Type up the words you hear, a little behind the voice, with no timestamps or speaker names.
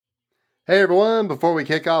Hey everyone, before we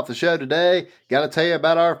kick off the show today, got to tell you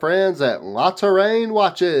about our friends at La Terrain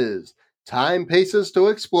Watches, timepieces to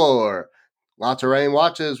explore. La Terrain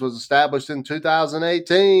Watches was established in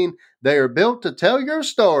 2018. They are built to tell your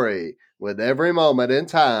story with every moment in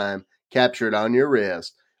time captured on your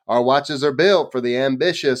wrist. Our watches are built for the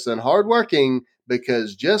ambitious and hardworking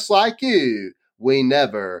because just like you, we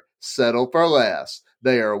never settle for less.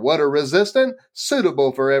 They are water resistant,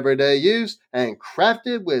 suitable for everyday use, and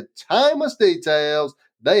crafted with timeless details.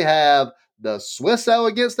 They have the Swiss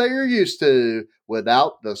elegance that you're used to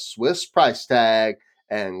without the Swiss price tag.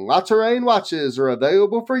 And La Terrain watches are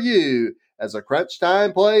available for you as a Crunch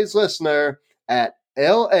Time Plays listener at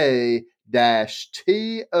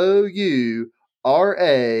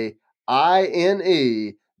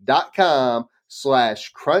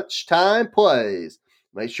LA-TOURAINE.com/Crunch Time Plays.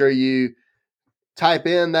 Make sure you type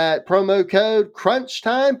in that promo code Crunch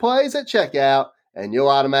Time Plays at checkout, and you'll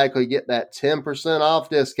automatically get that 10% off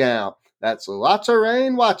discount. That's La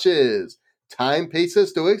Terrain Watches,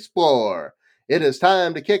 timepieces to explore. It is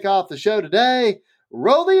time to kick off the show today.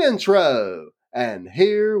 Roll the intro, and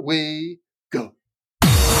here we go.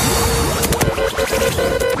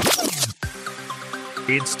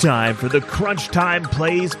 It's time for the Crunch Time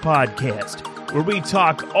Plays podcast, where we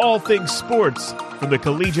talk all things sports from the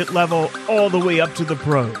collegiate level all the way up to the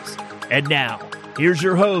pros. And now, here's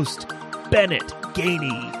your host, Bennett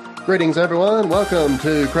Gainey. Greetings, everyone. Welcome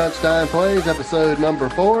to Crunch Time Plays, episode number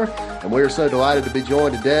 4. And we're so delighted to be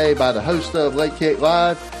joined today by the host of Late Kick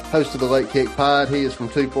Live, host of the Late Kick Pod. He is from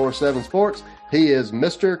 247 Sports. He is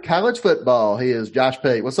Mr. College Football. He is Josh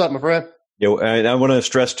Pate. What's up, my friend? And I want to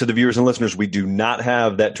stress to the viewers and listeners, we do not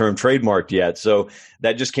have that term trademarked yet. So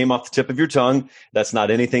that just came off the tip of your tongue. That's not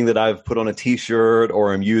anything that I've put on a T-shirt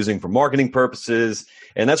or I'm using for marketing purposes.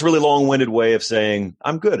 And that's a really long-winded way of saying,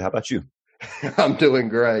 I'm good. How about you? I'm doing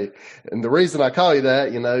great. And the reason I call you that,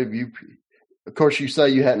 of course, you say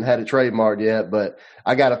you hadn't had it trademarked yet, but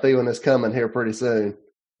I got a feeling it's coming here pretty soon.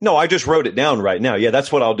 No, I just wrote it down right now. Yeah,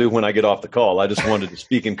 that's what I'll do when I get off the call. I just wanted to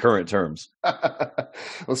speak in current terms.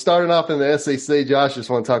 Well, starting off in the SEC, Josh, just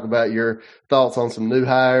want to talk about your thoughts on some new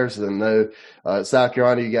hires. And South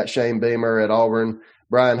Carolina, you got Shane Beamer. At Auburn,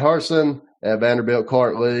 Brian Harsin. At Vanderbilt,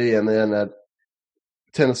 Clark Lee. And then at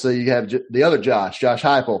Tennessee, you have the other Josh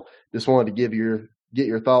Heupel. Just wanted to get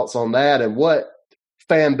your thoughts on that, and what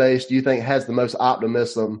fan base do you think has the most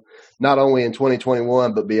optimism, not only in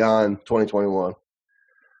 2021 but beyond 2021?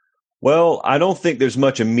 Well, I don't think there's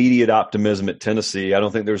much immediate optimism at Tennessee. I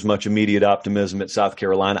don't think there's much immediate optimism at South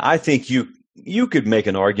Carolina. I think you could make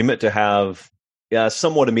an argument to have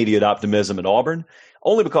somewhat immediate optimism at Auburn,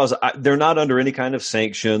 only because they're not under any kind of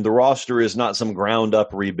sanction. The roster is not some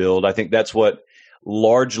ground-up rebuild. I think that's what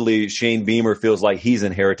largely Shane Beamer feels like he's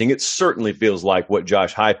inheriting. It certainly feels like what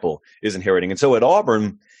Josh Heupel is inheriting. And so at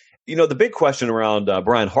Auburn, the big question around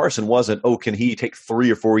Brian Harsin wasn't, can he take 3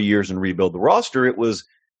 or 4 years and rebuild the roster? It was,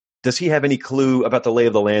 does he have any clue about the lay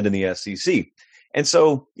of the land in the SEC? And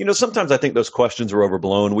so, sometimes I think those questions are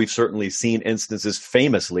overblown. We've certainly seen instances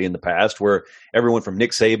famously in the past where everyone from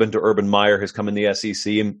Nick Saban to Urban Meyer has come in the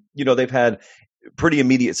SEC, and, they've had pretty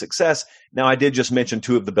immediate success. Now, I did just mention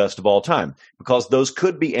 2 of the best of all time, because those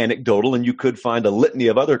could be anecdotal, and you could find a litany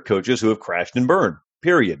of other coaches who have crashed and burned,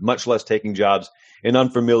 period, much less taking jobs in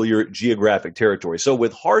unfamiliar geographic territory. So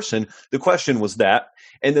with Harsin, the question was that.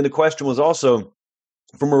 And then the question was also,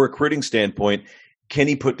 from a recruiting standpoint, can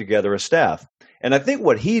he put together a staff? And I think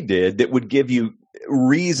what he did that would give you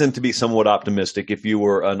reason to be somewhat optimistic if you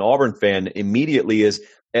were an Auburn fan immediately is,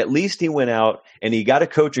 at least he went out and he got a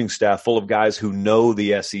coaching staff full of guys who know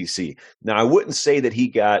the SEC. Now, I wouldn't say that he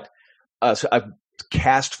got a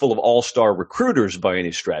cast full of all-star recruiters by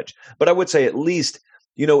any stretch, but I would say at least,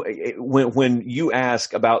 when you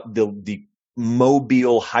ask about the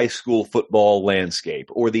Mobile high school football landscape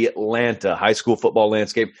or the Atlanta high school football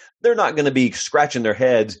landscape, they're not going to be scratching their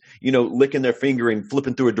heads, licking their finger and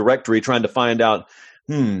flipping through a directory trying to find out,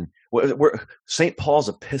 where St. Paul's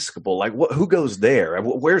Episcopal, who goes there?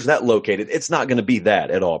 Where's that located? It's not going to be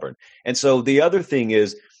that at Auburn. And so the other thing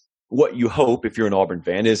is, what you hope if you're an Auburn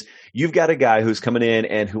fan is you've got a guy who's coming in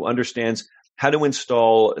and who understands how to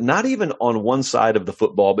install, not even on one side of the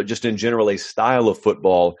football, but just in general, a style of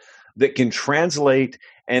football that can translate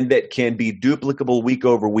and that can be duplicable week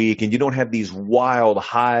over week. And you don't have these wild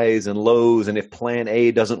highs and lows. And if plan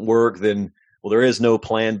A doesn't work, then, there is no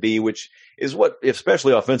plan B, which is what,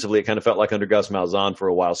 especially offensively, it kind of felt like under Gus Malzahn for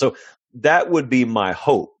a while. So that would be my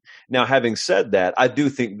hope. Now, having said that, I do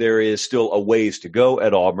think there is still a ways to go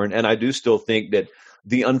at Auburn. And I do still think that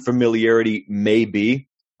the unfamiliarity may be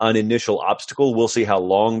an initial obstacle. We'll see how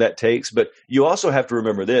long that takes. But you also have to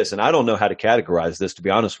remember this, and I don't know how to categorize this, to be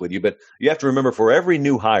honest with you, but you have to remember for every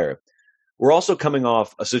new hire, we're also coming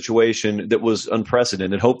off a situation that was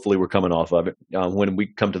unprecedented. Hopefully we're coming off of it when we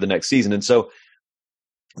come to the next season. And so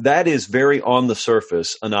that is very on the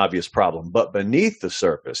surface an obvious problem. But beneath the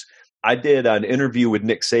surface, I did an interview with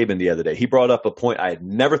Nick Saban the other day. He brought up a point I had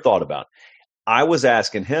never thought about. I was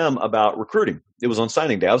asking him about recruiting. It was on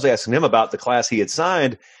signing day. I was asking him about the class he had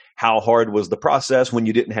signed. How hard was the process when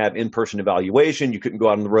you didn't have in-person evaluation? You couldn't go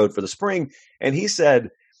out on the road for the spring. And he said,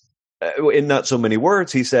 in not so many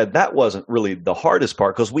words, he said that wasn't really the hardest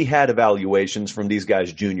part because we had evaluations from these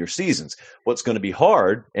guys' junior seasons. What's going to be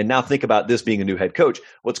hard, and now think about this being a new head coach,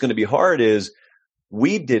 what's going to be hard is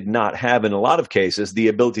we did not have, in a lot of cases, the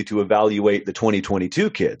ability to evaluate the 2022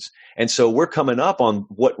 kids. And so we're coming up on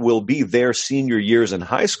what will be their senior years in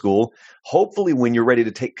high school, hopefully when you're ready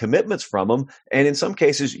to take commitments from them. And in some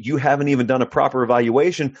cases, you haven't even done a proper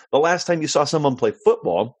evaluation. The last time you saw someone play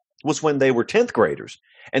football was when they were 10th graders.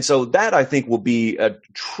 And so that, I think, will be a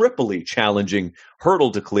triply challenging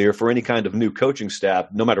hurdle to clear for any kind of new coaching staff,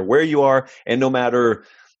 no matter where you are and no matter,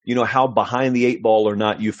 how behind the eight ball or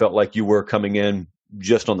not you felt like you were coming in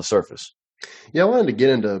just on the surface. Yeah, I wanted to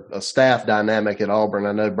get into a staff dynamic at Auburn.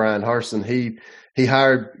 I know Brian Harsin, he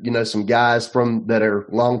hired, some guys from that are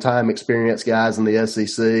longtime experienced guys in the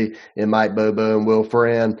SEC, and Mike Bobo and Will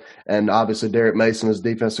Friend, and obviously Derek Mason as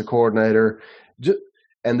defensive coordinator.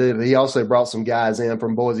 And then he also brought some guys in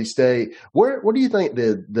from Boise State. What do you think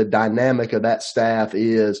the dynamic of that staff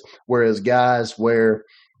is? Whereas guys where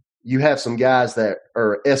you have some guys that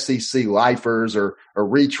are SEC lifers or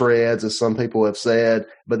retreads, as some people have said,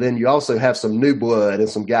 but then you also have some new blood and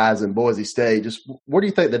some guys in Boise State. Just what do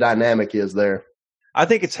you think the dynamic is there? I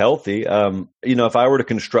think it's healthy. If I were to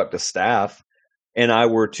construct a staff and I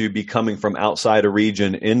were to be coming from outside a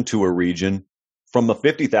region into a region, from a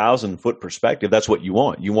 50,000-foot perspective, that's what you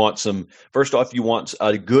want. You want first off, you want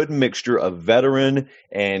a good mixture of veteran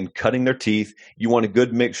and cutting their teeth. You want a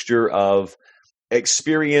good mixture of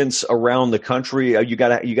experience around the country. You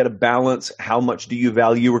got to balance how much do you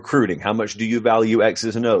value recruiting? How much do you value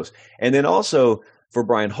X's and O's? And then also for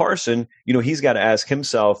Brian Harsin, he's got to ask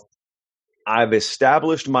himself, I've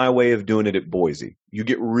established my way of doing it at Boise. You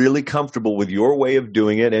get really comfortable with your way of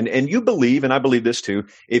doing it. And you believe, and I believe this too,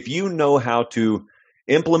 if you know how to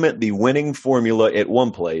implement the winning formula at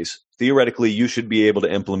one place, theoretically, you should be able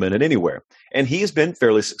to implement it anywhere. And he's been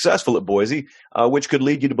fairly successful at Boise, which could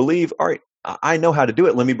lead you to believe, all right, I know how to do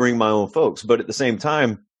it. Let me bring my own folks. But at the same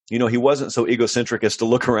time, he wasn't so egocentric as to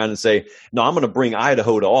look around and say, no, I'm going to bring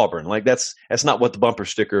Idaho to Auburn. Like that's not what the bumper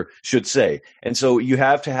sticker should say. And so you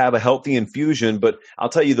have to have a healthy infusion. But I'll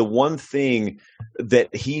tell you the one thing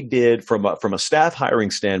that he did from a staff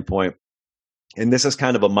hiring standpoint, and this is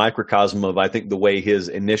kind of a microcosm of, I think, the way his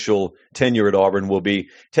initial tenure at Auburn will be,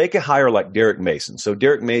 take a hire like Derek Mason. So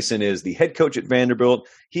Derek Mason is the head coach at Vanderbilt.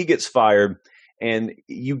 He gets fired. And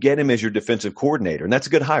you get him as your defensive coordinator, and that's a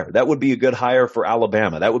good hire. That would be a good hire for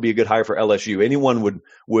Alabama. That would be a good hire for LSU. Anyone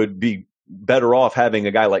would be better off having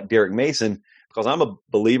a guy like Derek Mason, because I'm a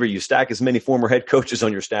believer you stack as many former head coaches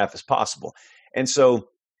on your staff as possible. And so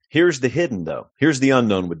here's the hidden, though. Here's the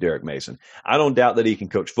unknown with Derek Mason. I don't doubt that he can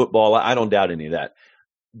coach football. I don't doubt any of that.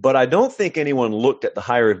 But I don't think anyone looked at the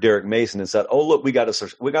hire of Derek Mason and said, oh, look, we got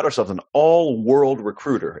ourselves an all-world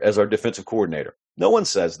recruiter as our defensive coordinator. No one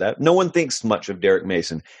says that. No one thinks much of Derek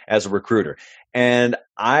Mason as a recruiter. And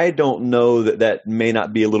I don't know that may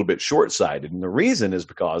not be a little bit short-sighted. And the reason is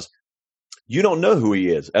because you don't know who he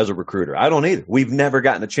is as a recruiter. I don't either. We've never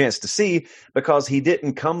gotten a chance to see, because he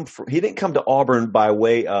didn't come to Auburn by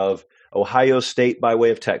way of Ohio State, by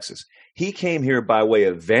way of Texas. He came here by way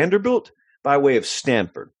of Vanderbilt, by way of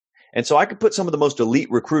Stanford. And so I could put some of the most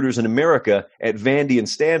elite recruiters in America at Vandy and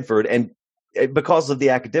Stanford, and because of the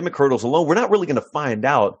academic hurdles alone, we're not really going to find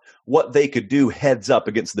out what they could do heads up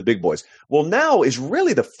against the big boys. Well, now is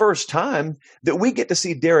really the first time that we get to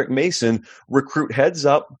see Derek Mason recruit heads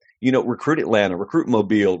up, recruit Atlanta, recruit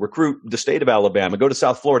Mobile, recruit the state of Alabama, go to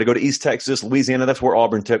South Florida, go to East Texas, Louisiana. That's where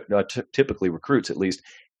Auburn typically recruits, at least.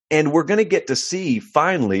 And we're going to get to see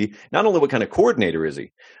finally not only what kind of coordinator is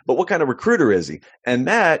he, but what kind of recruiter is he. And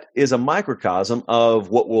that is a microcosm of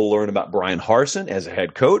what we'll learn about Brian Harsin as a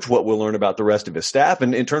head coach, what we'll learn about the rest of his staff,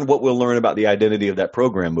 and in turn, what we'll learn about the identity of that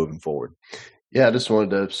program moving forward. Yeah, I just wanted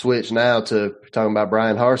to switch now to talking about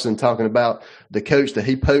Brian Harsin, talking about the coach that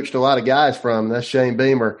he poached a lot of guys from. That's Shane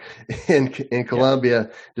Beamer in Columbia.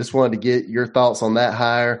 Yeah. Just wanted to get your thoughts on that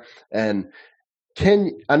hire. And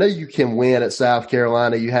I know you can win at South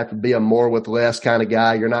Carolina. You have to be a more with less kind of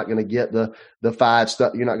guy. You're not going to get the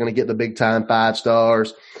 5-star. You're not going to get the big time 5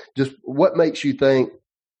 stars. Just what makes you think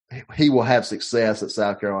he will have success at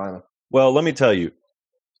South Carolina? Well, let me tell you,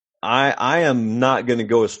 I am not going to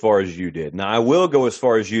go as far as you did. Now, I will go as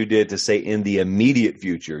far as you did to say in the immediate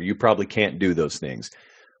future, you probably can't do those things.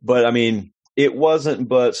 But, I mean, it wasn't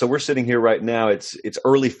but – so we're sitting here right now. It's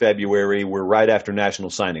early February. We're right after National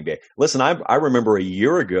Signing Day. Listen, I remember a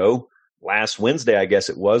year ago, last Wednesday I guess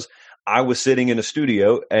it was, I was sitting in a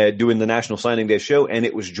studio doing the National Signing Day show, and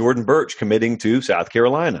it was Jordan Burch committing to South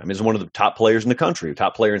Carolina. I mean, he's one of the top players in the country,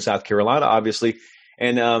 top player in South Carolina, obviously.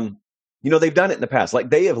 And they've done it in the past. Like,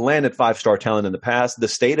 they have landed 5-star talent in the past. The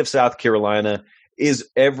state of South Carolina is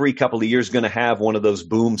every couple of years going to have one of those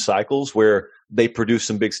boom cycles where they produce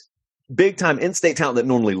some big time in-state talent that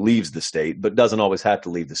normally leaves the state, but doesn't always have to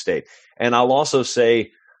leave the state. And I'll also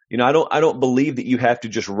say, I don't believe that you have to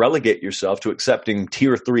just relegate yourself to accepting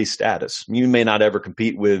tier 3 status. You may not ever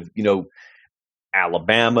compete with,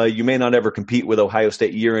 Alabama. You may not ever compete with Ohio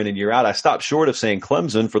State year in and year out. I stopped short of saying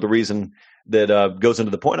Clemson for the reason that goes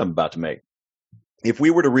into the point I'm about to make. If we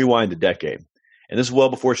were to rewind a decade, and this is well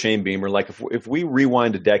before Shane Beamer, like if we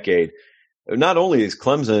rewind a decade, not only is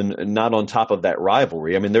Clemson not on top of that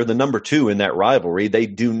rivalry, I mean, they're the number 2 in that rivalry. They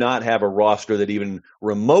do not have a roster that even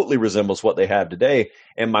remotely resembles what they have today.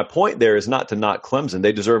 And my point there is not to knock Clemson.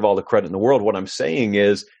 They deserve all the credit in the world. What I'm saying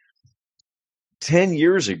is 10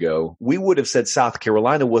 years ago, we would have said South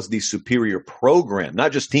Carolina was the superior program,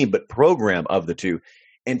 not just team, but program of the two.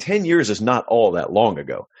 And 10 years is not all that long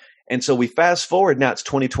ago. And so we fast forward, now it's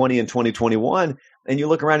 2020 and 2021, and you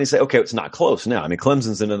look around and you say, okay, it's not close now. I mean,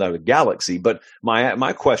 Clemson's in another galaxy. But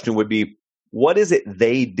my question would be, what is it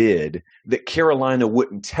they did that Carolina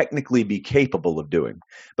wouldn't technically be capable of doing?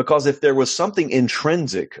 Because if there was something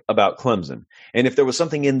intrinsic about Clemson, and if there was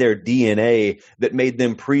something in their DNA that made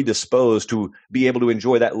them predisposed to be able to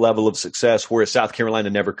enjoy that level of success, whereas South Carolina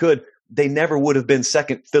never could, they never would have been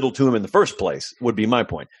second fiddle to them in the first place, would be my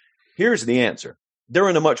point. Here's the answer. They're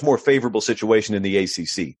in a much more favorable situation in the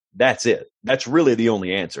ACC. That's it. That's really the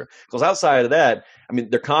only answer. Because outside of that, I mean,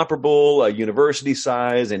 they're comparable, university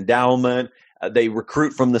size, endowment. They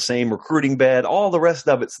recruit from the same recruiting bed. All the rest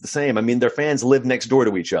of it's the same. I mean, their fans live next door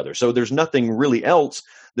to each other. So there's nothing really else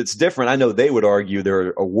that's different. I know they would argue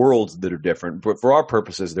there are worlds that are different, but for our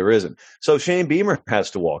purposes, there isn't. So Shane Beamer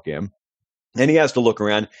has to walk in, and he has to look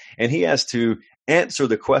around, and he has to answer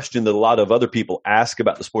the question that a lot of other people ask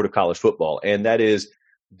about the sport of college football, and that is,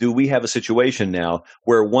 do we have a situation now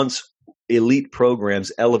where once elite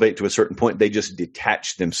programs elevate to a certain point, they just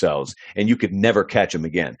detach themselves and you could never catch them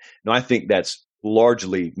again? Now, I think that's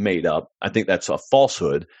largely made up. I think that's a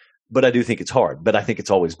falsehood, but I do think it's hard. But I think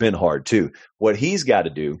it's always been hard too. What he's got to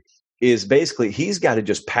do is basically he's got to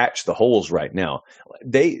just patch the holes right now.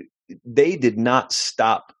 They did not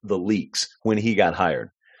stop the leaks when he got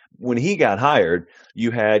hired. When he got hired,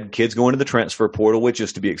 you had kids going to the transfer portal, which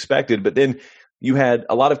is to be expected, but then you had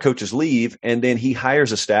a lot of coaches leave, and then he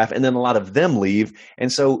hires a staff, and then a lot of them leave.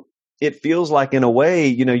 And so it feels like, in a way,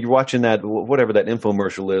 you're watching that, whatever that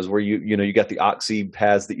infomercial is, where you got the Oxy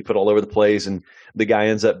pads that you put all over the place, and the guy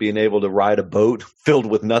ends up being able to ride a boat filled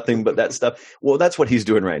with nothing but that stuff. Well, that's what he's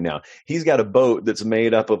doing right now. He's got a boat that's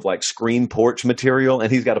made up of like screen porch material,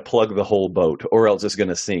 and he's got to plug the whole boat, or else it's going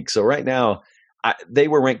to sink. So right now, they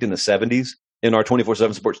were ranked in the 70s. In our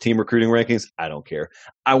 24/7 Sports team recruiting rankings. I don't care.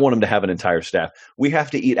 I want them to have an entire staff. We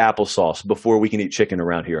have to eat applesauce before we can eat chicken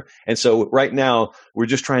around here. And so right now, we're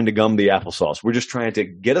just trying to gum the applesauce. We're just trying to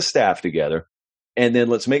get a staff together, and then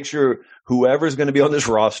let's make sure whoever's going to be on this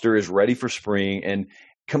roster is ready for spring. And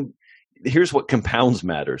here's what compounds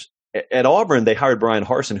matters. At Auburn, they hired Brian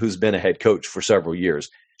Harsin, who's been a head coach for several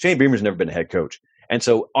years. Shane Beamer's never been a head coach. And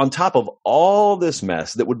so on top of all this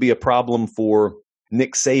mess that would be a problem for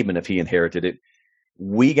Nick Saban, if he inherited it,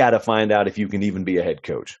 we got to find out if you can even be a head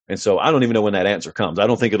coach. And so I don't even know when that answer comes. I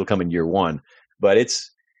don't think it'll come in year one, but it's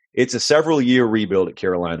a several-year rebuild at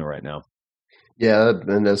Carolina right now. Yeah,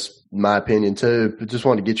 and that's my opinion too. But just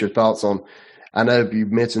wanted to get your thoughts on, I know you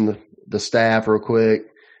mentioned the staff real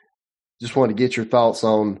quick. Just wanted to get your thoughts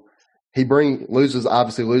on, he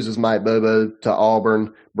obviously loses Mike Bobo to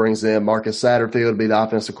Auburn, brings in Marcus Satterfield to be the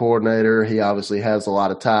offensive coordinator. He obviously has a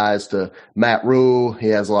lot of ties to Matt Rule. He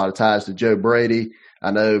has a lot of ties to Joe Brady.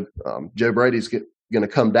 I know Joe Brady's going to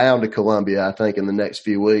come down to Columbia, I think, in the next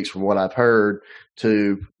few weeks, from what I've heard,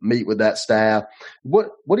 to meet with that staff. What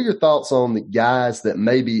are your thoughts on the guys that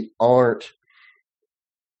maybe aren't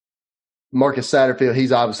Marcus Satterfield?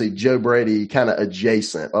 He's obviously Joe Brady kind of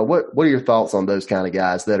adjacent. What are your thoughts on those kind of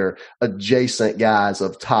guys that are adjacent guys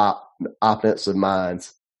of top offensive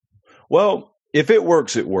minds. Well, if it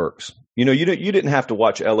works, it works. You didn't have to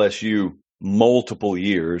watch LSU multiple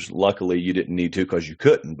years. Luckily, you didn't need to because you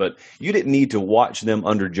couldn't. But you didn't need to watch them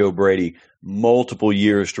under Joe Brady multiple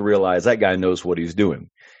years to realize that guy knows what he's doing.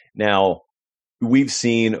 Now, we've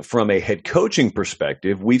seen from a head coaching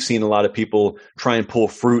perspective, we've seen a lot of people try and pull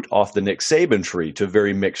fruit off the Nick Saban tree to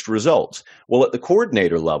very mixed results. Well, at the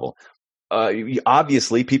coordinator level,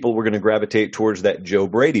 obviously people were going to gravitate towards that Joe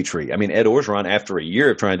Brady tree. I mean, Ed Orgeron, after a year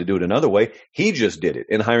of trying to do it another way, he just did it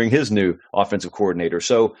in hiring his new offensive coordinator.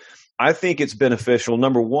 So I think it's beneficial,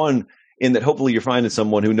 number one, in that hopefully you're finding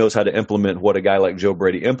someone who knows how to implement what a guy like Joe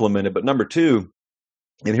Brady implemented. But number two,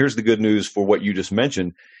 and here's the good news for what you just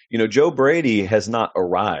mentioned, Joe Brady has not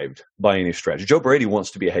arrived by any stretch. Joe Brady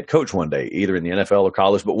wants to be a head coach one day, either in the NFL or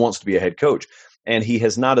college, but wants to be a head coach. And he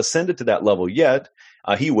has not ascended to that level yet.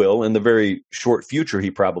 He will in the very short future.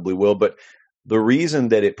 He probably will. But the reason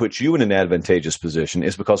that it puts you in an advantageous position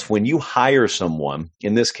is because when you hire someone,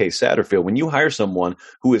 in this case, Satterfield, when you hire someone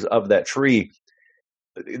who is of that tree,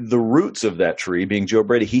 the roots of that tree being Joe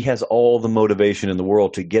Brady, he has all the motivation in the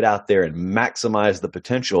world to get out there and maximize the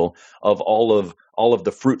potential of all of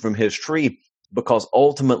the fruit from his tree, because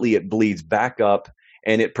ultimately it bleeds back up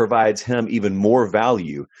and it provides him even more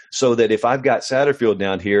value. So that if I've got Satterfield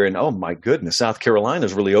down here and, oh my goodness, South Carolina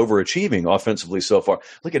is really overachieving offensively so far.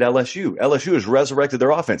 Look at LSU. LSU has resurrected their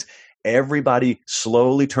offense. Everybody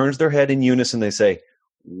slowly turns their head in unison. They say,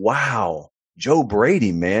 wow, Joe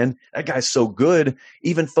Brady, man, that guy's so good.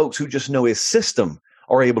 Even folks who just know his system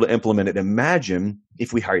are able to implement it. Imagine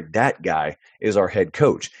if we hired that guy as our head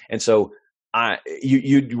coach. And so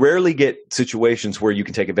you rarely get situations where you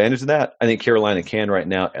can take advantage of that. I think Carolina can right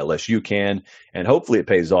now. LSU can, and hopefully it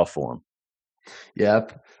pays off for them. Yeah,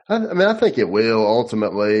 I think it will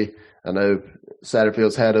ultimately. I know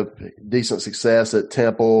Satterfield's had a decent success at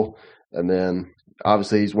Temple, and then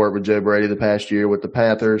obviously he's worked with Joe Brady the past year with the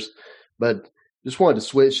Panthers. But just wanted to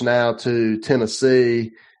switch now to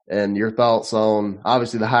Tennessee and your thoughts on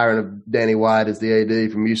obviously the hiring of Danny White as the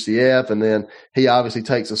AD from UCF, and then he obviously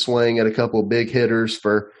takes a swing at a couple of big hitters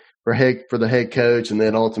for the head coach, and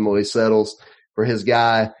then ultimately settles for his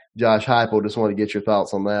guy Josh Heupel. Just want to get your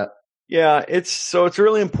thoughts on that. Yeah, it's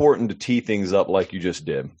really important to tee things up like you just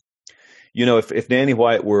did. If Danny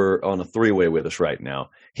White were on a three-way with us right now,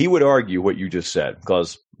 he would argue what you just said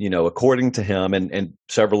because, according to him and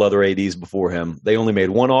several other ADs before him, they only made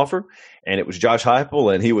one offer, and it was Josh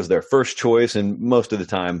Heupel, and he was their first choice, and most of the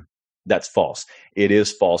time that's false. It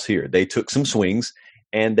is false here. They took some swings,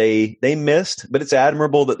 and they missed, but it's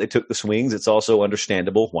admirable that they took the swings. It's also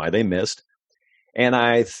understandable why they missed. And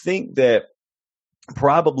I think that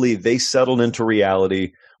probably they settled into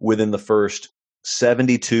reality within the first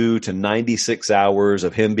 72 to 96 hours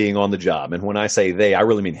of him being on the job. And when I say they, I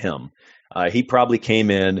really mean him. He probably came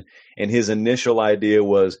in and his initial idea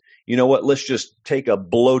was, you know what, let's just take a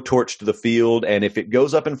blowtorch to the field. And if it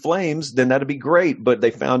goes up in flames, then that'd be great. But they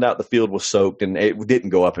found out the field was soaked and it didn't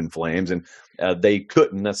go up in flames. And they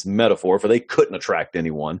couldn't, that's the metaphor for they couldn't attract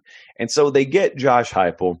anyone. And so they get Josh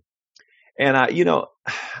Heupel. And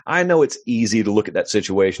I know it's easy to look at that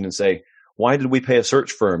situation and say, why did we pay a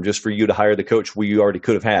search firm just for you to hire the coach we already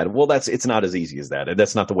could have had? Well, it's not as easy as that.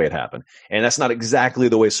 That's not the way it happened. And that's not exactly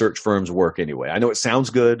the way search firms work anyway. I know it sounds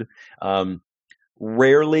good.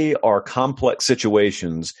 Rarely are complex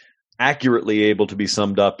situations accurately able to be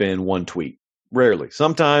summed up in one tweet. Rarely.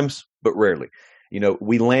 Sometimes, but rarely.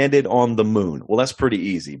 We landed on the moon. Well, that's pretty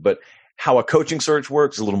easy. But how a coaching search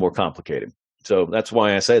works is a little more complicated. So that's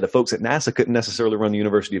why I say the folks at NASA couldn't necessarily run the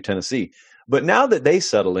University of Tennessee. But now that they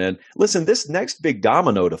settle in, listen, this next big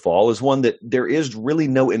domino to fall is one that there is really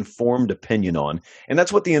no informed opinion on. And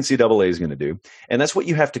that's what the NCAA is going to do. And that's what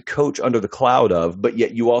you have to coach under the cloud of, but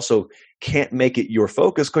yet you also can't make it your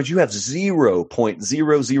focus because you have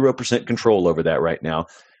 0.00% control over that right now,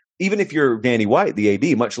 even if you're Danny White, the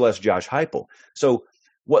AD, much less Josh Heupel. So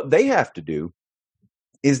what they have to do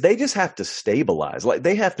is they just have to stabilize. Like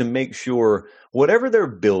they have to make sure whatever they're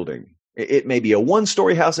building, it may be a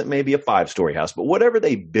 1-story house, it may be a 5-story house, but whatever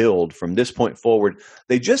they build from this point forward,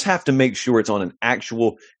 they just have to make sure it's on an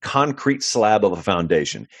actual concrete slab of a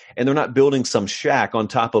foundation. And they're not building some shack on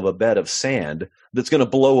top of a bed of sand that's going to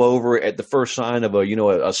blow over at the first sign of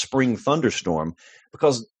a spring thunderstorm.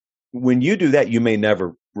 Because when you do that, you may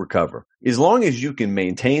never recover. As long as you can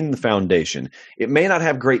maintain the foundation, it may not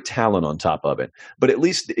have great talent on top of it, but at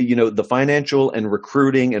least, the financial and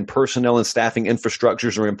recruiting and personnel and staffing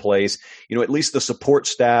infrastructures are in place. At least the support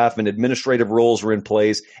staff and administrative roles are in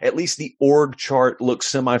place. At least the org chart looks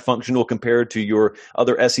semi-functional compared to your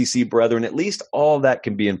other SEC brethren. At least all that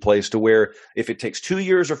can be in place to where if it takes 2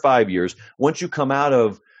 years or 5 years, once you come out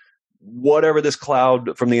of whatever this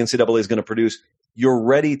cloud from the NCAA is going to produce, you're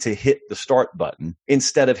ready to hit the start button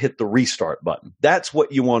instead of hit the restart button. That's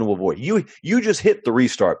what you want to avoid. You just hit the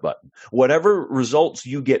restart button. Whatever results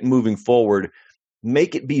you get moving forward,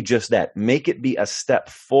 make it be just that. Make it be a step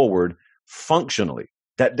forward functionally.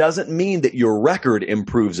 That doesn't mean that your record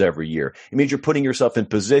improves every year. It means you're putting yourself in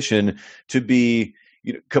position to be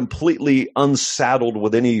completely unsaddled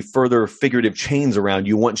with any further figurative chains around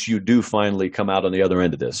you once you do finally come out on the other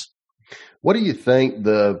end of this. What do you think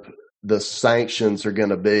the sanctions are going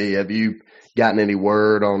to be? Have you gotten any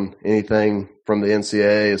word on anything from the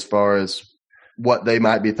NCAA as far as what they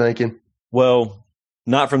might be thinking? Well,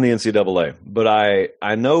 not from the NCAA, but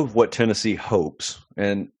I know what Tennessee hopes,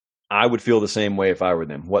 and I would feel the same way if I were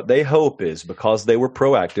them. What they hope is because they were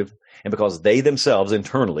proactive and because they themselves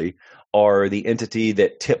internally are the entity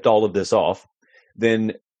that tipped all of this off,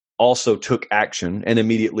 then also took action and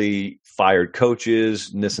immediately fired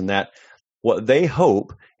coaches and this and that. What they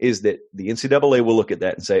hope is that the NCAA will look at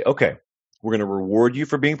that and say, okay, we're going to reward you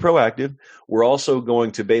for being proactive. We're also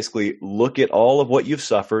going to basically look at all of what you've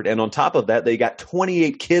suffered. And on top of that, they got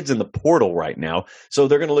 28 kids in the portal right now. So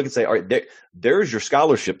they're going to look and say, all right, there's your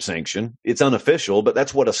scholarship sanction. It's unofficial, but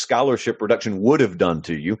that's what a scholarship reduction would have done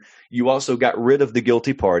to you. You also got rid of the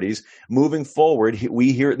guilty parties. Moving forward,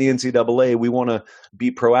 we here at the NCAA, we want to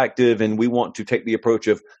be proactive and we want to take the approach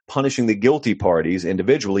of punishing the guilty parties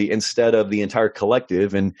individually instead of the entire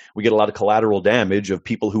collective. And we get a lot of collateral damage of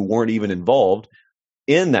people who weren't even involved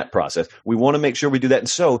in that process. We want to make sure we do that. And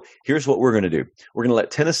so here's what we're going to do. We're going to let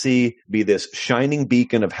Tennessee be this shining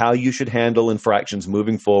beacon of how you should handle infractions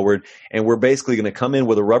moving forward. And we're basically going to come in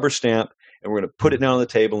with a rubber stamp and we're going to put it down on the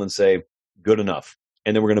table and say, good enough.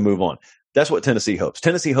 And then we're going to move on. That's what Tennessee hopes.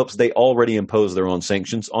 Tennessee hopes they already impose their own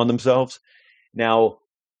sanctions on themselves. Now,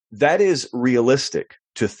 that is realistic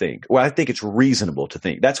to think. Well, I think it's reasonable to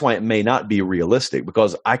think. That's why it may not be realistic,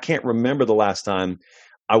 because I can't remember the last time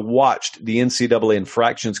I watched the NCAA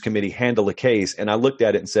Infractions Committee handle a case and I looked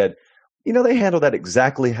at it and said, they handle that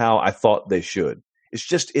exactly how I thought they should. It's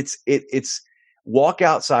just, it's walk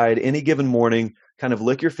outside any given morning, kind of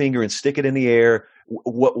lick your finger and stick it in the air.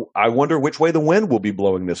 I wonder which way the wind will be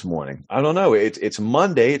blowing this morning. I don't know. It's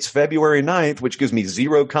Monday. It's February 9th, which gives me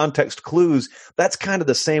zero context clues. That's kind of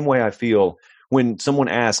the same way I feel when someone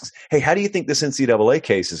asks, hey, how do you think this NCAA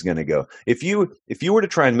case is going to go? If you were to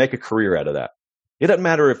try and make a career out of that, it doesn't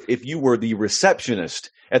matter if you were the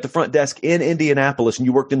receptionist at the front desk in Indianapolis and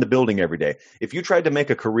you worked in the building every day. If you tried to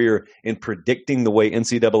make a career in predicting the way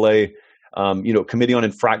NCAA, Committee on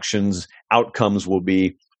Infractions outcomes will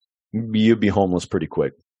be, you'd be homeless pretty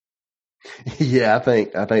quick. Yeah, I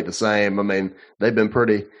think the same. I mean, they've been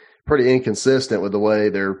pretty inconsistent with the way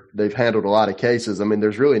they've handled a lot of cases. I mean,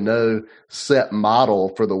 there's really no set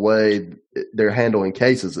model for the way they're handling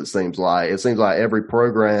cases. It seems like every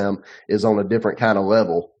program is on a different kind of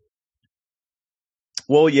level.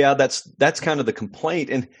 Well, yeah, that's kind of the complaint.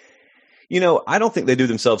 And, I don't think they do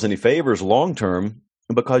themselves any favors long-term,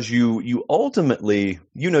 because you ultimately,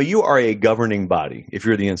 you are a governing body if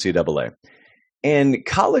you're the NCAA. And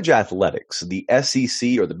college athletics, the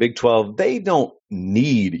SEC or the Big 12, they don't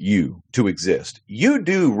need you to exist. You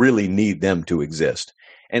do really need them to exist.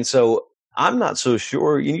 And so I'm not so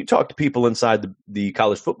sure. You talk to people inside the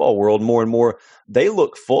college football world more and more, they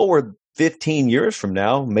look forward 15 years from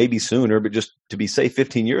now, maybe sooner, but just to be safe,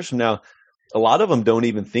 15 years from now, a lot of them don't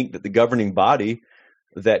even think that the governing body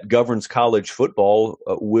that governs college football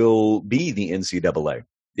will be the NCAA.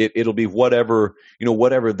 It'll be whatever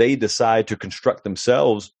they decide to construct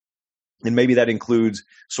themselves. And maybe that includes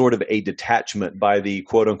sort of a detachment by the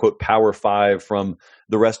quote unquote Power Five from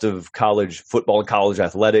the rest of college football and college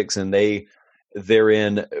athletics. And they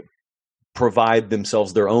therein provide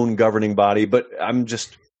themselves their own governing body. But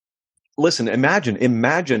listen,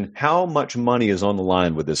 imagine how much money is on the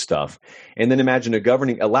line with this stuff. And then imagine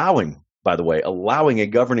allowing a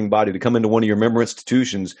governing body to come into one of your member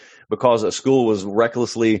institutions because a school was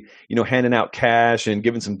recklessly, handing out cash and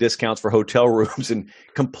giving some discounts for hotel rooms and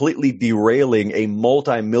completely derailing a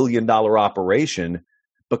multi-million-dollar operation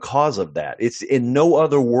because of that. It's in no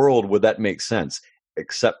other world would that make sense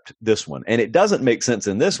except this one. And it doesn't make sense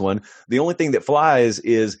in this one. The only thing that flies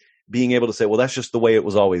is being able to say, well, that's just the way it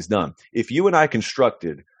was always done. If you and I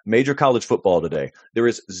constructed major college football today, there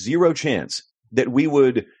is zero chance that we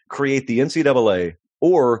would create the NCAA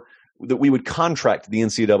or that we would contract the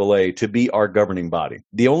NCAA to be our governing body.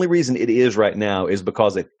 The only reason it is right now is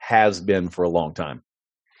because it has been for a long time.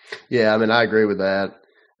 Yeah, I mean, I agree with that.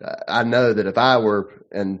 I know that if I were,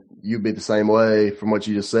 and you'd be the same way from what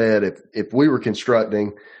you just said, if we were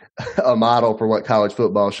constructing a model for what college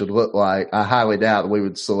football should look like, I highly doubt that we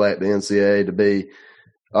would select the NCAA to be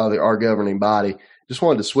our governing body. Just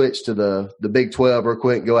wanted to switch to the Big 12 real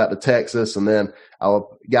quick and go out to Texas, and then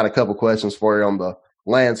I'll got a couple questions for you on the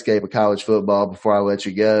landscape of college football before I let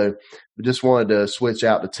you go. But just wanted to switch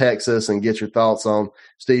out to Texas and get your thoughts on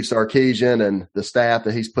Steve Sarkisian and the staff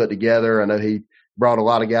that he's put together. I know he brought a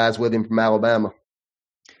lot of guys with him from Alabama.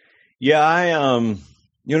 Yeah,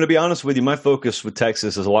 to be honest with you, my focus with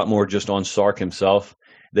Texas is a lot more just on Sark himself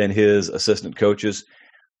than his assistant coaches.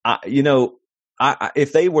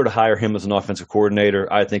 If they were to hire him as an offensive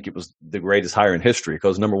coordinator, I think it was the greatest hire in history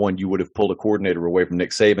because, number one, you would have pulled a coordinator away from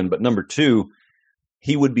Nick Saban. But number two,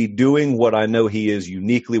 he would be doing what I know he is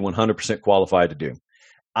uniquely 100% qualified to do.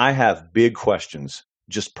 I have big questions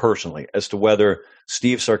just personally as to whether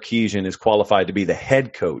Steve Sarkisian is qualified to be the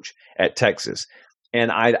head coach at Texas.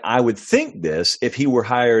 And I would think this if he were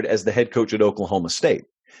hired as the head coach at Oklahoma State.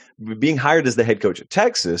 Being hired as the head coach at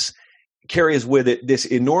Texas carries with it this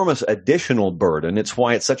enormous additional burden. It's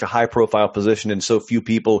why it's such a high-profile position and so few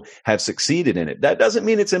people have succeeded in it. That doesn't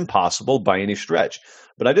mean it's impossible by any stretch.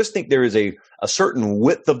 But I just think there is a certain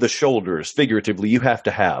width of the shoulders, figuratively, you have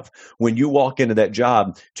to have when you walk into that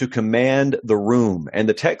job to command the room. And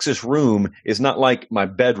the Texas room is not like my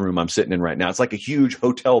bedroom I'm sitting in right now. It's like a huge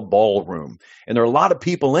hotel ballroom. And there are a lot of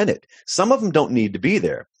people in it. Some of them don't need to be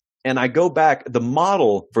there. And I go back, the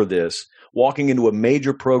model for this, walking into a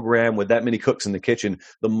major program with that many cooks in the kitchen,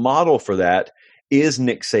 the model for that is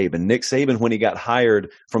Nick Saban. Nick Saban, when he got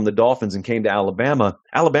hired from the Dolphins and came to Alabama,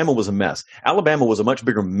 Alabama was a mess. Alabama was a much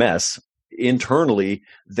bigger mess internally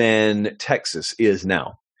than Texas is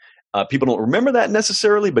now. People don't remember that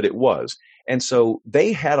necessarily, but it was. And so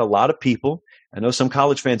they had a lot of people. I know some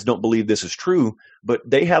college fans don't believe this is true, but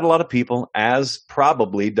they had a lot of people, as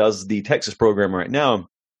probably does the Texas program right now,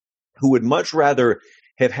 who would much rather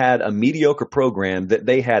have had a mediocre program that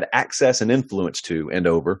they had access and influence to and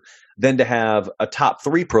over than to have a top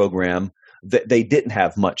 3 program that they didn't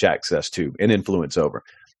have much access to and influence over.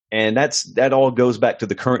 And that all goes back to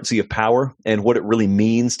the currency of power and what it really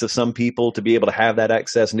means to some people to be able to have that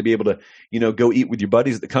access and to be able to, go eat with your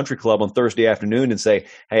buddies at the country club on Thursday afternoon and say,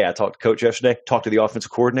 hey, I talked to coach yesterday, talked to the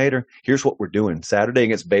offensive coordinator. Here's what we're doing Saturday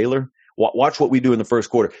against Baylor. Watch what we do in the first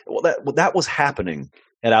quarter. Well, that was happening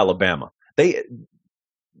at Alabama.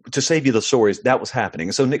 To save you the stories, that was happening.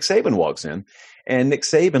 And so Nick Saban walks in, and Nick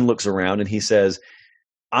Saban looks around and he says,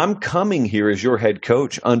 I'm coming here as your head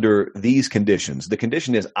coach under these conditions. The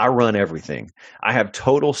condition is I run everything. I have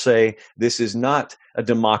total say. This is not a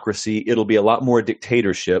democracy. It'll be a lot more a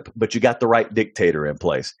dictatorship, but you got the right dictator in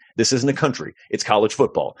place. This isn't a country. It's college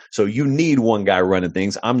football. So you need one guy running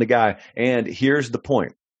things. I'm the guy. And here's the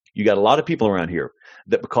point. You got a lot of people around here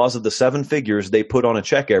that because of the 7 figures they put on a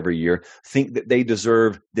check every year, think that they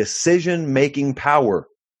deserve decision-making power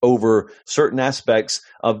over certain aspects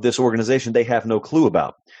of this organization they have no clue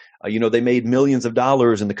about. They made millions of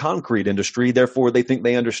dollars in the concrete industry. Therefore, they think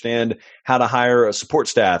they understand how to hire a support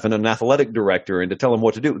staff and an athletic director and to tell them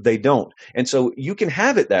what to do. They don't. And so you can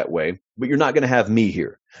have it that way, but you're not going to have me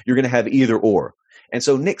here. You're going to have either or. And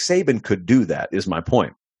so Nick Saban could do that, is my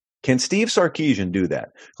point. Can Steve Sarkisian do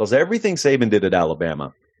that? Because everything Saban did at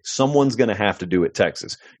Alabama, someone's going to have to do at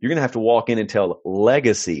Texas. You're going to have to walk in and tell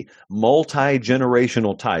legacy,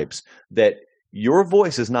 multi-generational types that your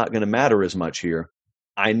voice is not going to matter as much here.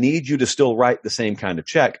 I need you to still write the same kind of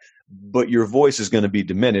check, but your voice is going to be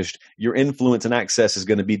diminished. Your influence and access is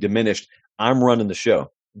going to be diminished. I'm running the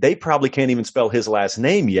show. They probably can't even spell his last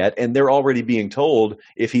name yet, and they're already being told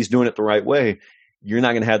if he's doing it the right way, you're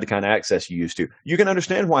not going to have the kind of access you used to. You can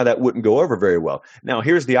understand why that wouldn't go over very well. Now,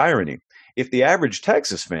 here's the irony. If the average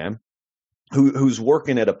Texas fan who's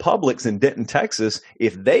working at a Publix in Denton, Texas,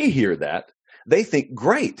 if they hear that, they think,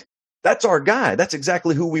 great, that's our guy. That's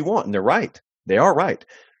exactly who we want. And they're right. They are right.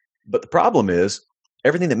 But the problem is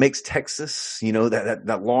everything that makes Texas,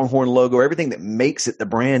 that Longhorn logo, everything that makes it the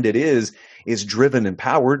brand it is driven and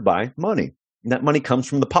powered by money. And that money comes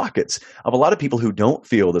from the pockets of a lot of people who don't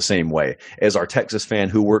feel the same way as our Texas fan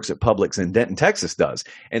who works at Publix in Denton, Texas does.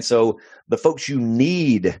 And so the folks you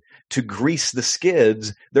need to grease the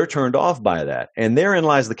skids, they're turned off by that. And therein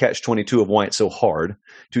lies the catch-22 of why it's so hard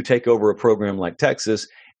to take over a program like Texas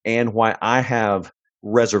and why I have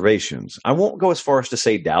reservations. I won't go as far as to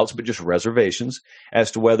say doubts, but just reservations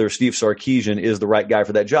as to whether Steve Sarkisian is the right guy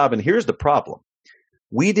for that job. And here's the problem.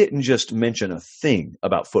 We didn't just mention a thing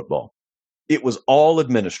about football. It was all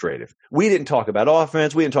administrative. We didn't talk about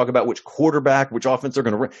offense. We didn't talk about which quarterback, which offense they're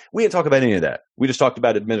going to run. We didn't talk about any of that. We just talked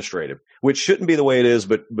about administrative, which shouldn't be the way it is,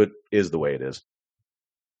 but is the way it is.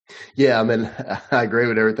 Yeah, I mean, I agree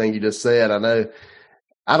with everything you just said.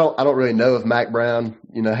 I don't really know if Mack Brown,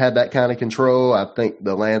 had that kind of control. I think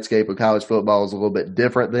the landscape of college football is a little bit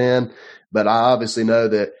different then, but I obviously know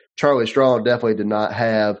that Charlie Strong definitely did not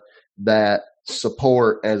have that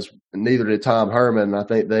support, as neither did Tom Herman. I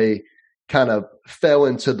think they kind of fell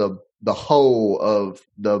into the hole of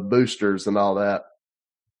the boosters and all that.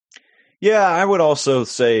 Yeah, I would also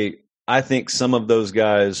say I think some of those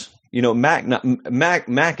guys,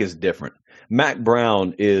 Mack is different. Mack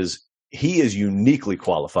Brown is uniquely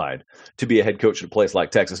qualified to be a head coach at a place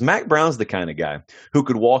like Texas. Mack Brown's the kind of guy who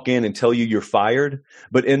could walk in and tell you you're fired,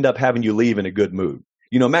 but end up having you leave in a good mood.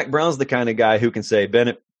 Mack Brown's the kind of guy who can say,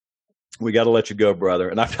 Bennett, we got to let you go, brother.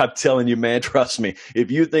 And I'm telling you, man, trust me,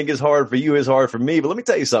 if you think it's hard for you, it's hard for me. But let me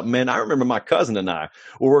tell you something, man. I remember my cousin and I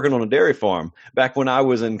were working on a dairy farm back when I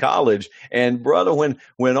was in college. And brother,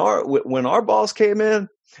 when our boss came in,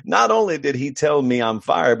 not only did he tell me I'm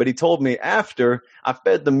fired, but he told me after I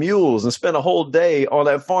fed the mules and spent a whole day on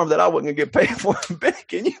that farm that I wasn't going to get paid for.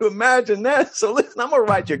 Can you imagine that? So listen, I'm going to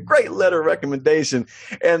write you a great letter of recommendation.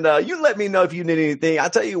 And you let me know if you need anything. I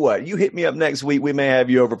tell you what, you hit me up next week. We may have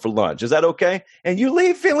you over for lunch. Is that okay? And you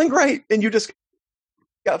leave feeling great. And you just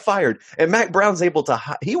got fired. And Mack Brown's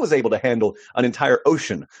was able to handle an entire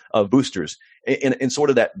ocean of boosters in sort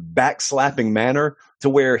of that backslapping manner to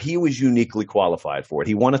where he was uniquely qualified for it.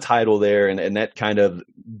 He won a title there, and that kind of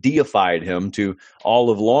deified him to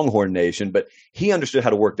all of Longhorn Nation, but he understood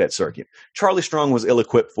how to work that circuit. Charlie Strong was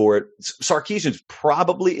ill-equipped for it. Sarkisian's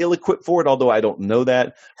probably ill-equipped for it, although I don't know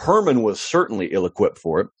that. Herman was certainly ill-equipped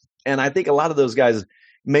for it. And I think a lot of those guys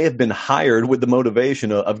may have been hired with the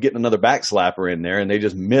motivation of getting another backslapper in there, and they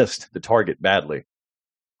just missed the target badly.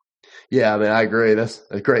 Yeah, I mean, I agree. That's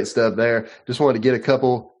great stuff there. Just wanted to get a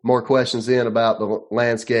couple more questions in about the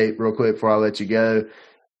landscape real quick before I let you go.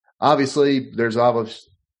 Obviously, there's always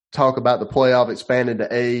talk about the playoff expanding to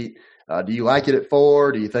 8. Do you like it at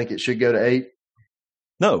 4? Do you think it should go to 8?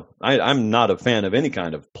 No, I'm not a fan of any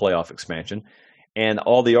kind of playoff expansion. And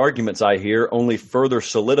all the arguments I hear only further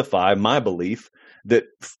solidify my belief that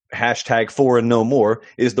hashtag 4 and no more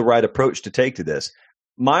is the right approach to take to this.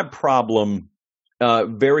 My problem,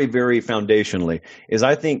 very, very foundationally, is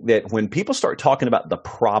I think that when people start talking about the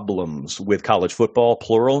problems with college football,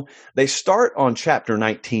 plural, they start on chapter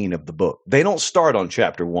 19 of the book. They don't start on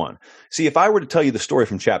chapter 1. See, if I were to tell you the story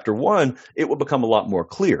from chapter 1, it would become a lot more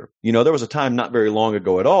clear. There was a time not very long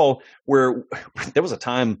ago at all where there was a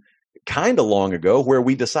time kind of long ago where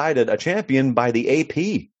we decided a champion by the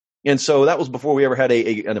AP. And so that was before we ever had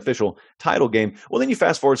an official title game. Well, then you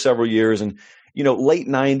fast forward several years and, late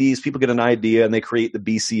 90s, people get an idea and they create the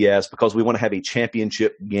BCS because we want to have a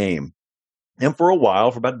championship game. And for a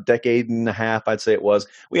while, for about a decade and a half, I'd say it was,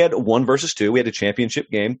 we had 1 versus 2. We had a championship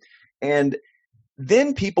game. And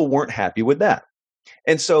then people weren't happy with that.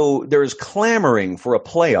 And so there's clamoring for a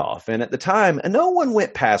playoff. And at the time, no one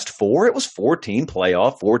went past 4. It was 14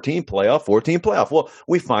 playoff, 14 playoff, 14 playoff. Well,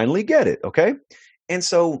 we finally get it, okay? And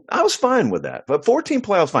so I was fine with that. But 14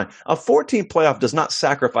 playoffs, fine. A 14 playoff does not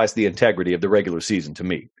sacrifice the integrity of the regular season to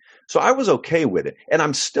me. So I was okay with it, and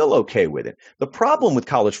I'm still okay with it. The problem with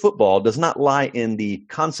college football does not lie in the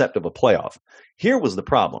concept of a playoff. Here was the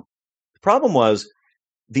problem. The problem was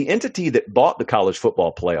the entity that bought the college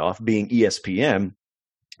football playoff, being ESPN,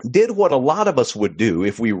 did what a lot of us would do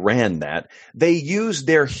if we ran that. They used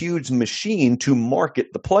their huge machine to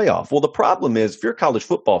market the playoff. Well, the problem is, if you're a college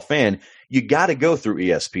football fan, you got to go through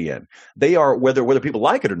ESPN. They are, whether people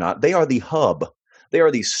like it or not, they are the hub. They are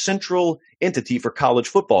the central entity for college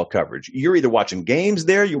football coverage. You're either watching games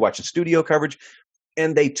there, you're watching studio coverage,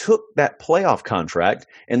 and they took that playoff contract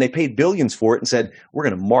and they paid billions for it and said, we're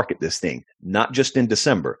going to market this thing, not just in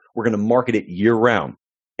December. We're going to market it year round.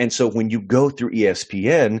 And so when you go through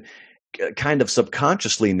ESPN, kind of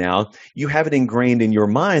subconsciously now, you have it ingrained in your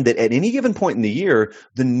mind that at any given point in the year,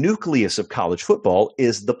 the nucleus of college football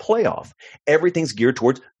is the playoff. Everything's geared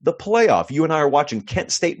towards the playoff. You and I are watching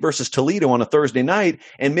Kent State versus Toledo on a Thursday night,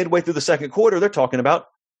 and midway through the second quarter, they're talking about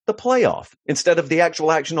the playoff instead of the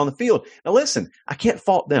actual action on the field. Now listen, I can't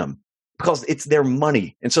fault them, because it's their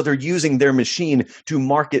money. And so they're using their machine to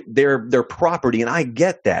market their property. And I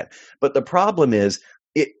get that. But the problem is,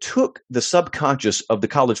 it took the subconscious of the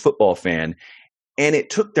college football fan And it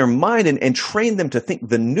took their mind and trained them to think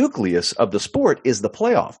the nucleus of the sport is the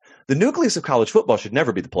playoff. The nucleus of college football should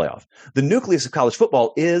never be the playoff. The nucleus of college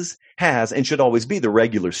football has, and should always be the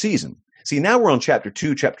regular season. See, now we're on chapter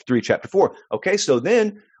 2, chapter 3, chapter 4. Okay, so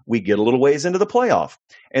then we get a little ways into the playoff.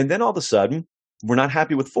 And then all of a sudden, we're not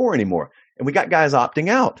happy with 4 anymore. And we got guys opting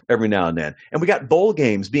out every now and then. And we got bowl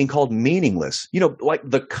games being called meaningless. Like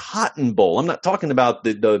the Cotton Bowl. I'm not talking about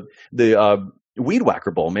the Weed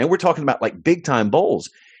Whacker Bowl, man. We're talking about like big time bowls.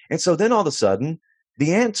 And so then all of a sudden,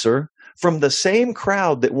 the answer from the same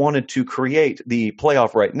crowd that wanted to create the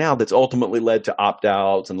playoff right now that's ultimately led to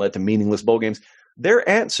opt-outs and led to meaningless bowl games, their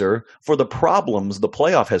answer for the problems the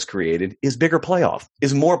playoff has created is bigger playoff,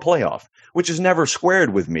 is more playoff, which is never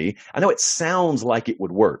squared with me. I know it sounds like it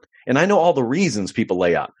would work, and I know all the reasons people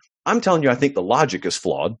lay out. I'm telling you, I think the logic is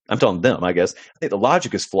flawed. I'm telling them, I guess. I think the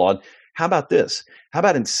logic is flawed. How about this? How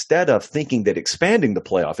about instead of thinking that expanding the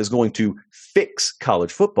playoff is going to fix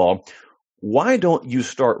college football, why don't you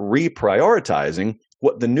start reprioritizing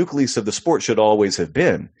what the nucleus of the sport should always have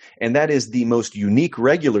been? And that is the most unique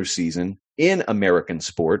regular season in American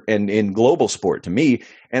sport and in global sport to me.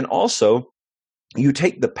 And also, you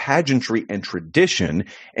take the pageantry and tradition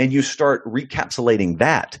and you start recapsulating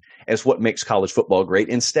that as what makes college football great,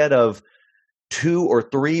 instead of 2 or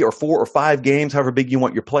 3 or 4 or 5 games, however big you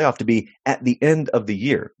want your playoff to be, at the end of the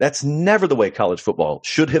year. That's never the way college football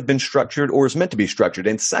should have been structured or is meant to be structured.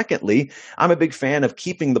 And secondly, I'm a big fan of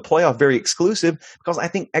keeping the playoff very exclusive because I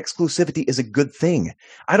think exclusivity is a good thing.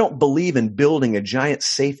 I don't believe in building a giant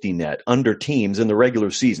safety net under teams in the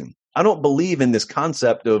regular season. I don't believe in this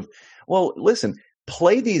concept of, well, listen,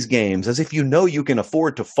 play these games as if you know you can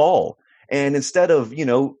afford to fall. And instead of,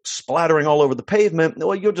 splattering all over the pavement,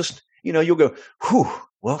 well, you'll go, whew,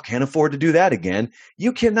 well, can't afford to do that again.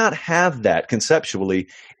 You cannot have that conceptually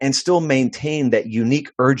and still maintain that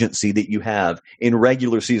unique urgency that you have in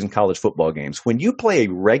regular season college football games. When you play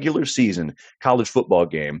a regular season college football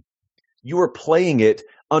game, you are playing it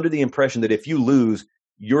under the impression that if you lose,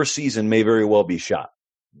 your season may very well be shot.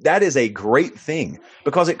 That is a great thing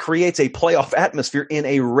because it creates a playoff atmosphere in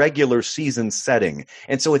a regular season setting.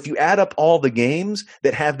 And so if you add up all the games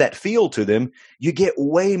that have that feel to them, you get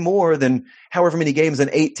way more than however many games an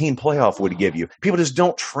 18 playoff would give you. People just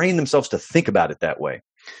don't train themselves to think about it that way.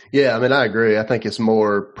 Yeah, I agree. I think it's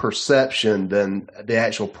more perception than the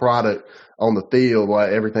actual product on the field,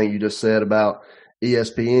 like everything you just said about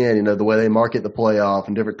ESPN, the way they market the playoff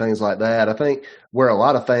and different things like that. I think where a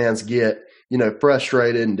lot of fans get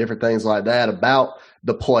frustrated and different things like that about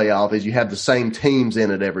the playoff is you have the same teams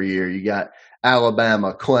in it every year. You got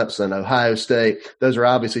Alabama, Clemson, Ohio State. Those are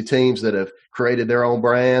obviously teams that have created their own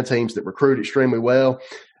brand, teams that recruit extremely well.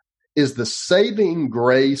 Is the saving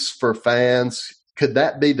grace for fans, could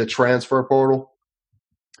that be the transfer portal?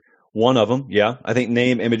 One of them, yeah. I think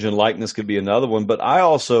name, image, and likeness could be another one. But I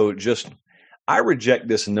also I reject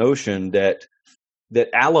this notion that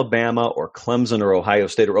Alabama or Clemson or Ohio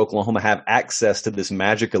State or Oklahoma have access to this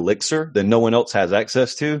magic elixir that no one else has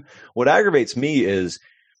access to. What aggravates me is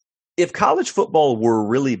if college football were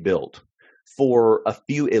really built for a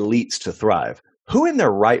few elites to thrive, who in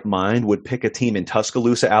their right mind would pick a team in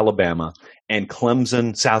Tuscaloosa, Alabama, and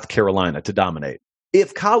Clemson, South Carolina to dominate?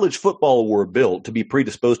 If college football were built to be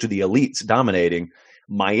predisposed to the elites dominating,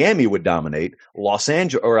 Miami would dominate, Los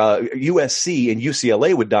Angeles or USC and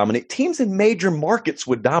UCLA would dominate. Teams in major markets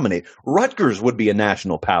would dominate. Rutgers would be a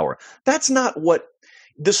national power. That's not what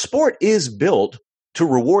the sport is built to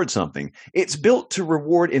reward something. It's built to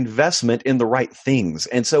reward investment in the right things.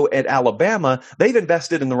 And so at Alabama, they've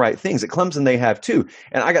invested in the right things. At Clemson, they have too.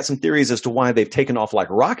 And I got some theories as to why they've taken off like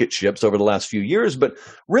rocket ships over the last few years. But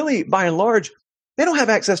really, by and large, they don't have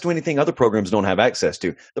access to anything other programs don't have access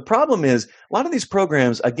to. The problem is a lot of these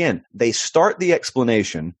programs, again, they start the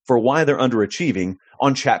explanation for why they're underachieving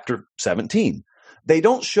on chapter 17. They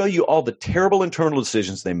don't show you all the terrible internal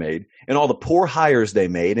decisions they made and all the poor hires they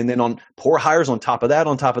made. And then on poor hires on top of that,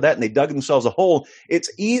 and they dug themselves a hole.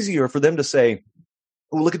 It's easier for them to say,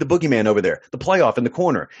 oh, look at the boogeyman over there, the playoff in the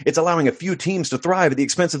corner. It's allowing a few teams to thrive at the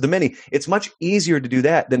expense of the many. It's much easier to do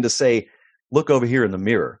that than to say, look over here in the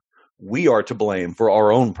mirror. We are to blame for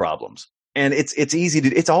our own problems. And it's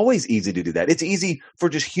always easy to do that. It's easy for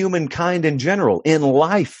just humankind in general, in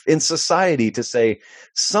life, in society, to say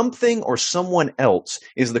something or someone else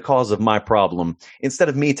is the cause of my problem instead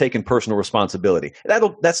of me taking personal responsibility.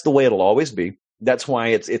 That's the way it'll always be. That's why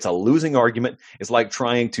it's a losing argument. It's like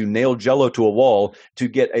trying to nail Jell-O to a wall to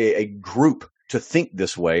get a group to think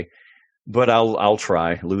this way. But I'll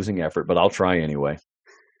try, losing effort, but I'll try anyway.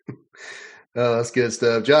 Oh, that's good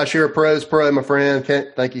stuff. Josh, you're a pro's pro, my friend.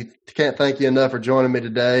 Can't thank you enough for joining me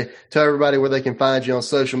today. Tell everybody where they can find you on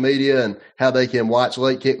social media and how they can watch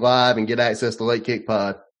Late Kick Live and get access to Late Kick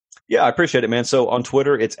Pod. Yeah, I appreciate it, man. So on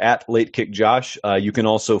Twitter, it's at Late Kick Josh. You can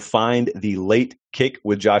also find the Late Kick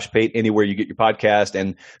with Josh Pate anywhere you get your podcast,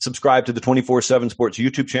 and subscribe to the 24/7 Sports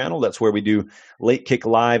YouTube channel. That's where we do Late Kick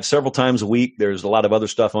Live several times a week. There's a lot of other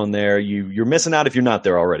stuff on there. You're missing out if you're not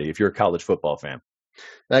there already, if you're a college football fan.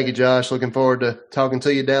 Thank you, Josh. Looking forward to talking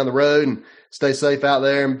to you down the road, and stay safe out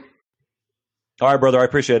there. All right, brother. I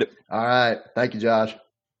appreciate it. All right. Thank you, Josh.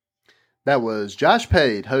 That was Josh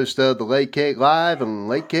Pate, host of the Late Kick Live and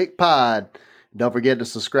Late Kick Pod. Don't forget to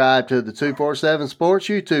subscribe to the 247 Sports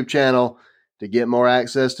YouTube channel to get more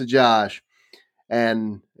access to Josh.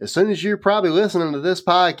 And as soon as you're probably listening to this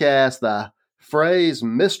podcast, the phrase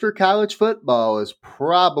Mr. College Football is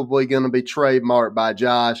probably going to be trademarked by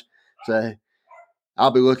Josh. So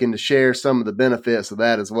I'll be looking to share some of the benefits of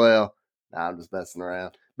that as well. Nah, I'm just messing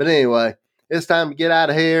around. But anyway, it's time to get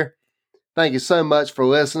out of here. Thank you so much for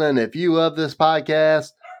listening. If you love this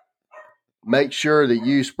podcast, make sure that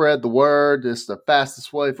you spread the word. It's the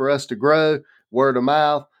fastest way for us to grow, word of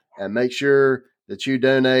mouth, and make sure that you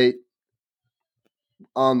donate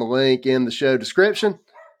on the link in the show description.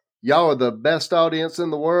 Y'all are the best audience in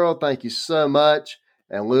the world. Thank you so much,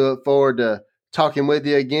 and we look forward to talking with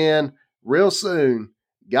you again real soon.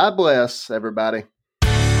 God bless, everybody.